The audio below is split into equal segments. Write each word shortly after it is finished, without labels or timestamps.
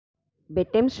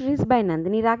Bedtime Stories by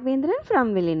Nandini Raghavendran from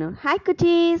Villanur. Hi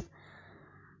cuties!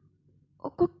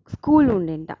 ఒక school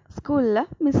ఉండేంట. స్కూల్లో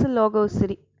miss logo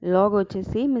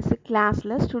వచ్చేసి miss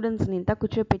క్లాస్లో స్టూడెంట్స్ని ఇంత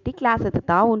కూర్చోపెట్టి క్లాస్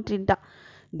ఎత్తుతా ఉంటుంట.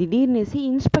 దిಢీర్నేసి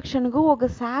ఇన్స్పెక్షన్కు ఒక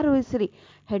సార్ విసిరి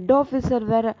హెడ్ ఆఫీసర్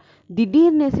వేరే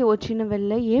దిಢీర్నేసి వచ్చిన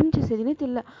వెళ్ళ ఏం చేసేది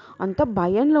తెల్ల అంత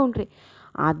భయంలో ఉంటాయి.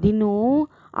 అదిను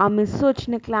ఆ మిస్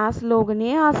వచ్చిన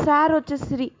క్లాస్లోగానే ఆ సార్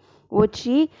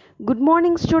వచ్చి గుడ్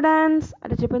మార్నింగ్ స్టూడెంట్స్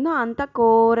అట్లా చెప్పిందో అంత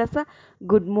కోరస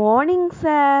గుడ్ మార్నింగ్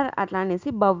సార్ అట్లా అనేసి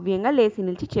భవ్యంగా లేచి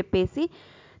నిలిచి చెప్పేసి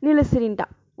నిలుసిరింట.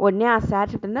 వడ్నే ఆ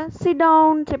సార్ చెప్పిందో సిట్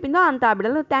డౌన్ చెప్పిందో అంత ఆ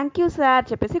బిడ్డలు థ్యాంక్ యూ సార్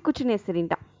చెప్పేసి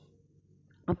కూర్చునేసిరింట.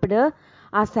 అప్పుడు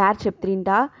ఆ సార్ చెప్తుంట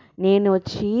నేను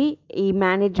వచ్చి ఈ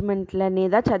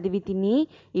మేనేజ్మెంట్లనేదా చదివి తిని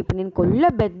ఇప్పుడు నేను కొల్ల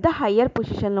పెద్ద హయ్యర్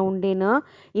పొజిషన్లో ఉండేను.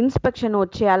 ఇన్స్పెక్షన్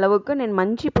వచ్చే அளவுக்கு నేను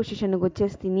మంచి పొజిషన్కి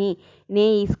వచ్చేస్తిని. నే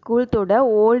ఈ స్కూల్ తోడ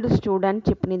ఓల్డ్ స్టూడెంట్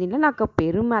చెప్పిన దీంట్లో నాకు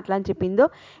పెరుమ అట్లా అని చెప్పిందో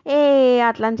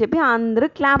అట్లా అని చెప్పి అందరూ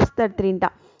క్లాప్స్ తడుతుంట.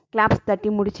 క్లాప్స్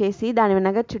తట్టి ముడిచేసి దాని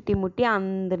వెనక చుట్టి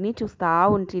అందరినీ చూస్తూ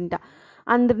ఉంటుంట.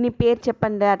 అందరినీ పేరు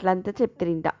చెప్పండి అట్లా అంతా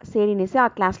చెప్తుంట. సేరినేసి ఆ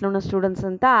క్లాస్లో ఉన్న స్టూడెంట్స్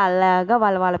అంతా అలాగా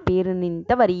వాళ్ళ పేరుని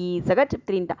ఇంత వరీసగా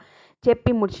చెప్తుంట.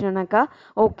 చెప్పి ముడిచినాక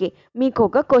ఓకే మీకు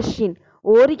ఒక క్వశ్చన్,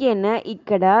 ఓరిగేనా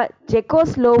ఇక్కడ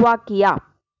చెకోస్లోవాకియా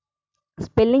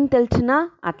స్పెల్లింగ్ తెలుసునా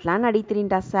అట్లా అని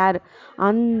అడుగుతుంట సార్.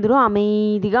 అందరూ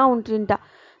అమేదిగా ఉంటుంట.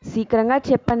 శీఘ్రంగా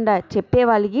చెప్పండి, చెప్పే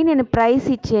వాళ్ళకి నేను ప్రైజ్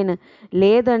ఇచ్చాను,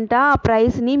 లేదంట ఆ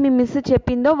ప్రైజ్ని మీ మిస్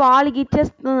చెప్పిందో వాళ్ళకి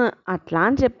ఇచ్చేస్తున్నా అట్లా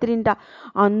అని చెప్తుంట.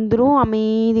 అందరూ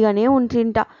అమేదిగానే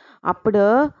ఉంటుంట. అప్పుడు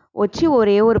వచ్చి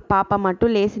ఒరే ఒక పాప మట్టు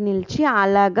లేచి నిలిచి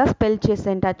అలాగా స్పెల్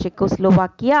చేసేంట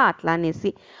చెకోస్లోవాకియా అట్లా అనేసి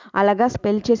అలాగా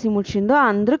స్పెల్ చేసి ముడిచిందో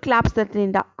అందరూ క్లాప్స్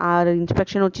తట్టింట. ఆ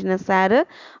ఇన్స్పెక్షన్ వచ్చిన సార్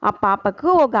ఆ పాపకు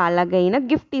ఒక అలాగైన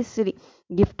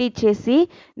గిఫ్ట్ ఇచ్చేసి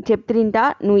చెప్తుంట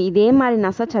నువ్వు ఇదే మరి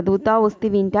నస చదువుతా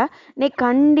వస్తేవింట నే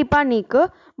కండిపా నీకు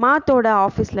మాతోడ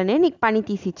ఆఫీస్లోనే నీకు పని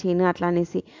తీసిచ్చాను అట్లా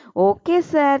అనేసి ఓకే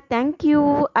సార్ థ్యాంక్ యూ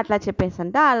అట్లా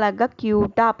చెప్పేసంట. అలాగా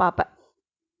క్యూట్ ఆ పాప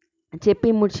చెప్పి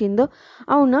ముడిచిందో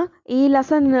అవునా ఈ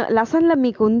లెసన్లో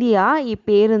మీకు ఉందియా ఈ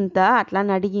పేరంతా అట్లా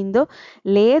అని అడిగిందో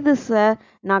లేదు సార్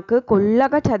నాకు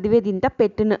కొల్లగా చదివేదింత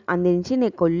పెట్టును అందించి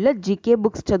నేను కొల్ల జీకే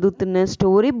బుక్స్ చదువుతున్నా,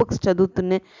 స్టోరీ బుక్స్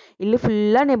చదువుతున్నా, ఇల్లు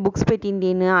ఫుల్లా నేను బుక్స్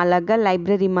పెట్టిండేను అలాగా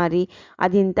లైబ్రరీ మరి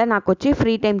అది ఇంత నాకు వచ్చి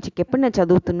ఫ్రీ టైం చిక్కేప్పుడు నేను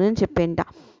చదువుతున్నా అని చెప్పేంట.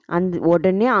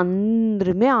 ఉడనే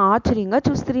అందరమే ఆశ్చర్యంగా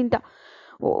చూస్తురింట.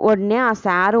 ఉడనే ఆ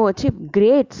సారు వచ్చి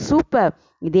గ్రేట్ సూపర్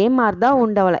ఇదే మారిదా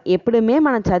ఉండవాల ఎప్పుడుమే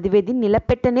మనం చదివేది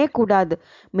నిలబెట్టనే కూడదు,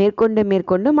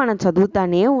 మేర్కొండు మనం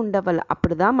చదువుతానే ఉండవాల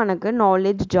అప్పుడుదా మనకు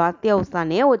నాలెడ్జ్ జాస్తి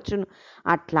అవుతానే వచ్చును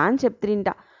అట్లా అని చెప్తుంట.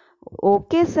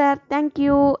 ఓకే సార్ థ్యాంక్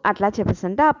యూ అట్లా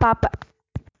చెప్పేసంట ఆ పాప.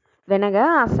 వెనగా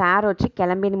ఆ సార్ వచ్చి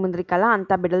కిளம்பிన ముందరికల్లా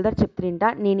అంతా బిడ్డల దగ్గర చెప్తుంట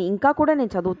నేను ఇంకా కూడా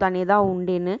నేను చదువుతానేదా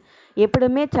ఉండేను,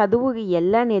 ఎప్పుడుమే చదువు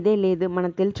ఎల్లనేదే లేదు,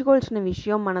 మనం తెలుసుకోవాల్సిన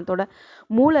విషయం మనతోడ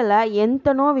మూలల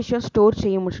ఎంతనో విషయం స్టోర్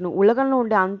చేయముచ్చును. ఉలగంలో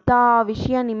ఉండే అంత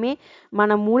విషయాన్ని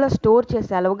మన మూల స్టోర్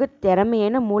చేసే అలాగ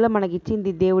తెరమైన మూల మనకి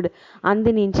ఇచ్చింది దేవుడు.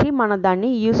 అందునుంచి మనం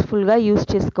దాన్ని యూస్ఫుల్గా యూస్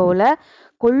చేసుకోవాలి.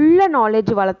 కొల్ల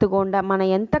నాలెడ్జ్ వளர்த்துకోండా మనం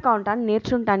ఎంత కావాలంటే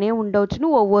నేర్చుకుంటానే ఉండవచ్చును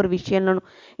ఒవ్వొరు విషయంలోనూ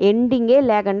ఎండింగే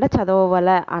లేకుండా చదవవాల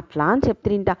అట్లా అని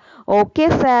చెప్తుంట. ఓకే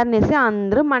సార్ అనేసి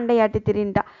అందరూ మండయాటి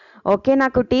తిరింట. ఓకే నా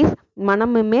కుటీస్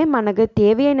మనకు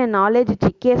தேவையான నాలెడ్జ్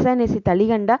చిక్కేసనేసి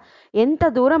తలిగండా ఎంత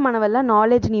దూరం మన వల్ల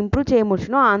నాలెడ్జ్ని ఇంప్రూవ్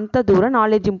చేయముచ్చునో అంత దూరం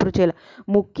నాలెడ్జ్ ఇంప్రూవ్ చేయాలి.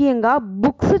 ముఖ్యంగా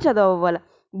బుక్స్ చదవాలి.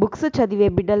 బుక్స్ చదివే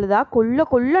బిడ్డలదా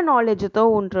కొల్ల నాలెడ్జ్తో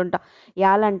ఉంటుంట.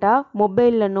 యాలంట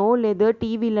మొబైల్లోనో లేదా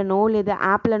టీవీలనో లేదా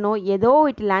యాప్లనో ఏదో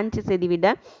ఇట్లా ల్యాండ్ చేసేది విడ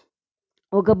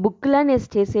ఒక బుక్లో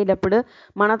నేను చేసేటప్పుడు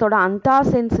మనతోడ అంతా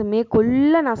సెన్స్మే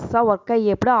కొల్ల నస్స వర్క్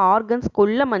అయ్యేప్పుడు ఆర్గన్స్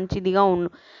కొల్ల మంచిదిగా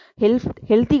ఉన్ను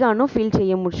హెల్తీగాను ఫీల్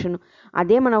చేయముచ్చును.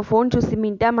 అదే మనం ఫోన్ చూసి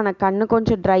మింట మన కన్ను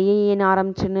కొంచెం డ్రై అయ్యేన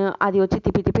ఆరంభించును, అది వచ్చి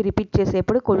తిప్పి రిపీట్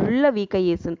చేసేప్పుడు కొల్ల వీక్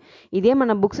అయ్యేసును. ఇదే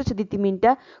మన బుక్స్ చదివి మింట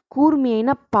కూర్మి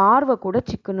అయిన పార్వ కూడా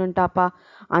చిక్కునుంటాపా.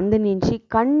 అందునుంచి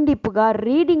కండిపుగా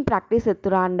రీడింగ్ ప్రాక్టీస్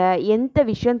ఎత్తురాండ ఎంత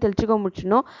విషయం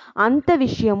తెలుసుకోముచ్చునో అంత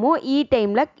విషయము ఈ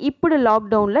టైంలో ఇప్పుడు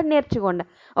లాక్డౌన్లో నేర్చుకోండి.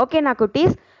 ఓకే నా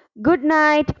కుటీస్ గుడ్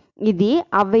నైట్. ఇది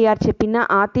అవ్వయార్ చెప్పిన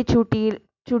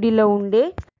ఆతిచూడిలో ఉండే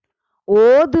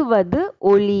ఓదువదు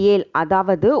ఒలియేల్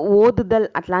అదావదు ఓదుదల్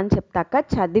అట్లా అని చెప్తాక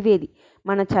చదివేది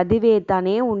మన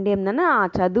చదివేతానే ఉండేందన ఆ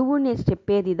చదువుని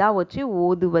చెప్పేదిదా వచ్చి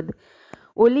ఓదువదు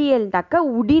ఒలియేల్ తక్క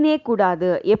ఉడినే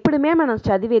కూడాదు ఎప్పుడుమే మనం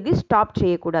చదివేది స్టాప్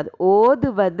చేయకూడదు.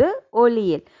 ఓదువదు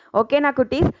ఒలియేల్. ఓకే నా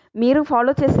కుటీస్ మీరు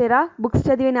ఫాలో చేసారా, బుక్స్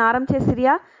చదివేని ఆరం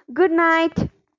చేసిరియా? Good night.